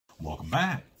Welcome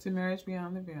back to Marriage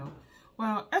Beyond the Veil.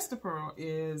 Well, Ester Perel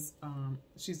is,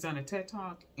 she's done a TED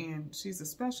Talk, and she's a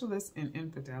specialist in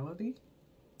infidelity.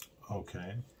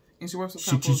 Okay. And she works with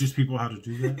couples. She teaches people how to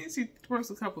do that? She works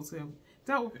with couples who have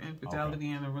dealt with infidelity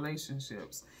in their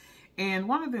relationships. And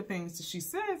one of the things that she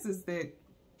says is that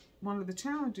one of the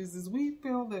challenges is we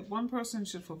feel that one person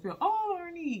should fulfill all our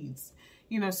needs.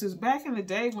 You know, since back in the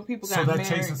day when people got married.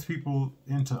 So that chases people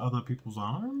into other people's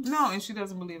arms? No, and she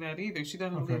doesn't believe that either. She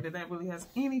doesn't believe that that really has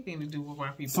anything to do with why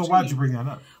people So cheat. why'd you bring that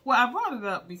up? Well, I brought it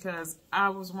up because I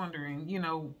was wondering, you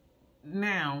know,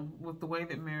 now with the way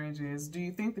that marriage is, do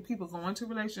you think that people go into a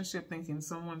relationship thinking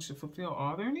someone should fulfill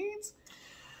all their needs?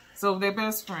 So their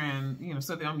best friend, you know,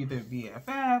 so they're either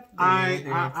BFF,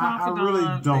 I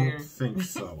really don't think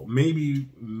so.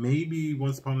 Maybe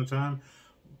once upon a time.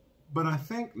 But I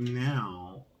think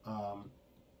now,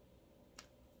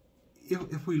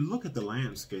 if we look at the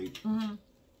landscape,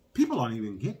 people aren't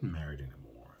even getting married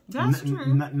anymore. That's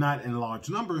true. Not in large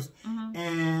numbers.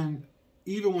 And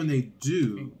even when they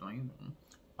do,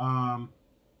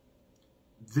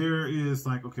 there is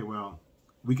like, okay, well,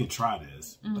 we can try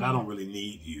this, but I don't really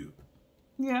need you.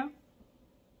 Yeah.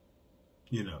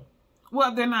 You know.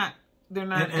 Well, they're not in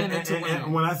it to win.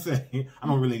 And when I say I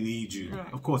don't really need you,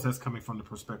 of course, that's coming from the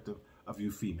perspective of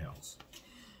you females.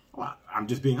 Well, I'm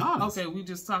just being honest. Okay, we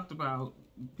just talked about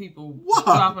people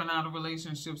dropping out of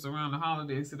relationships around the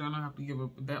holidays, so they don't have to give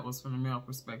up. That was from the male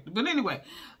perspective. But anyway,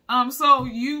 so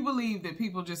you believe that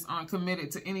people just aren't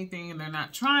committed to anything and they're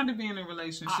not trying to be in a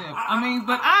relationship.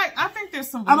 I think there's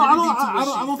some validity to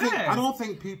what she said. I don't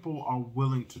think people are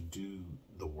willing to do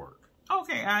the work.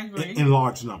 Okay, I agree. In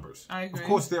large numbers. I agree. Of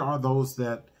course, there are those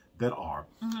that are.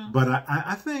 But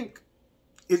I think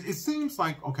it seems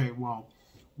like, okay, well,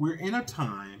 we're in a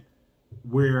time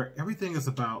where everything is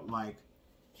about, like,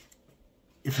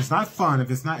 if it's not fun, if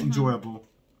it's not enjoyable,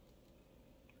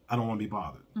 I don't want to be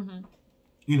bothered.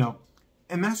 You know,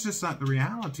 and that's just not the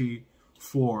reality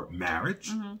for marriage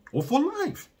or for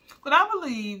life. But I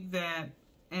believe that,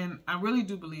 and I really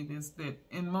do believe this, that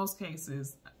in most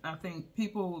cases, I think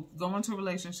people go into a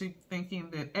relationship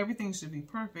thinking that everything should be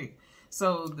perfect.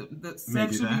 So the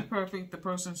sex should be perfect. The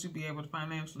person should be able to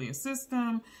financially assist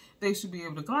them. They should be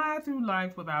able to glide through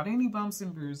life without any bumps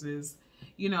and bruises.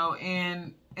 You know,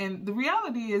 and the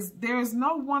reality is there is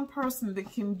no one person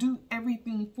that can do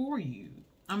everything for you.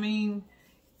 I mean,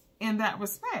 in that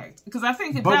respect. Because I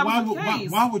think if that was the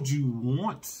case... Why would you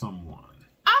want someone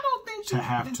to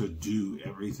have to do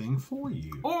everything for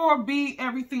you? Or be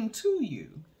everything to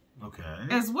you. Okay.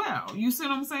 As well. You see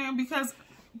what I'm saying? Because...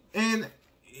 And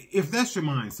if that's your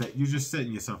mindset, you're just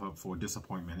setting yourself up for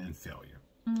disappointment and failure.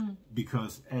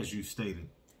 Because, as you stated,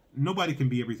 nobody can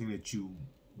be everything that you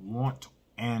want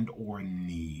and or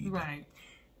need. Right.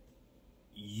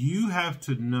 You have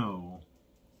to know,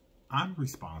 I'm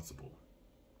responsible.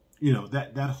 You know,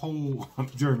 that whole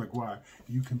Jerry Maguire,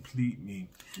 you complete me.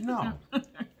 No.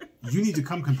 You need to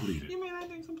come completed. You mean I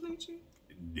didn't complete you?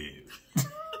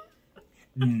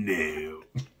 No.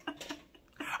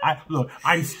 No.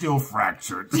 I'm still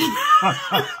fractured. But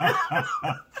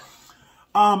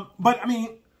I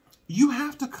mean, you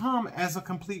have to come as a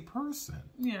complete person.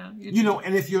 Yeah. You know,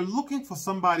 and if you're looking for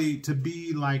somebody to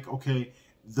be like, okay,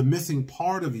 the missing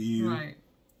part of you, right,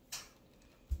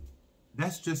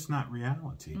 that's just not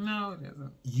reality. No, it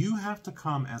isn't. You have to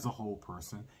come as a whole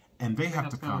person, and they have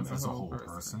to come as a whole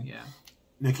person. Yeah.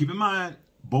 Now, keep in mind,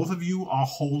 both of you are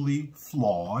wholly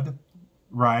flawed,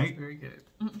 right? Very good.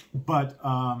 But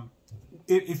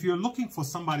if you're looking for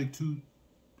somebody to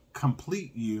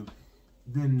complete you,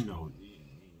 then no,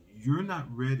 you're not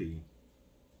ready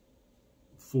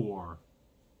for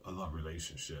a love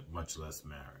relationship, much less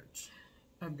marriage.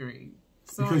 Agreed.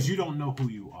 So, because you don't know who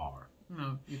you are.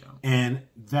 No, you don't. And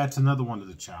that's another one of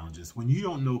the challenges. When you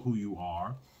don't know who you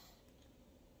are,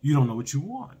 you don't know what you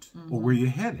want or where you're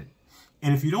headed.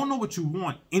 And if you don't know what you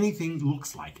want, anything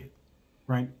looks like it,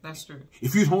 right? That's true.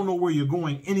 If you don't know where you're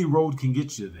going, any road can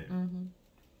get you there.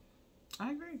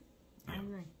 I agree. I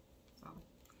agree.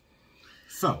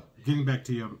 So, getting back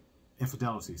to your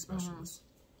infidelity specialist.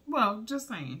 Well, just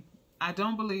saying. I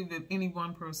don't believe that any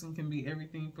one person can be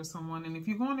everything for someone. And if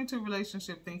you're going into a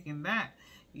relationship thinking that,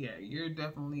 yeah, you're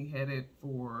definitely headed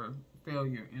for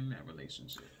failure in that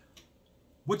relationship.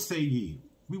 What say ye?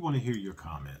 We want to hear your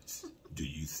comments. Do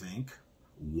you think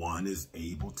one is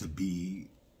able to be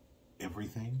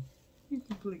everything? You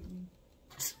complete me.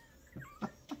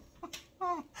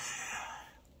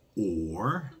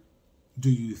 Or do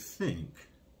you think...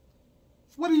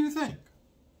 What do you think?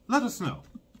 Let us know.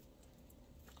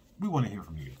 We want to hear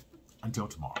from you. Until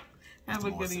tomorrow. Have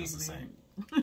a good evening.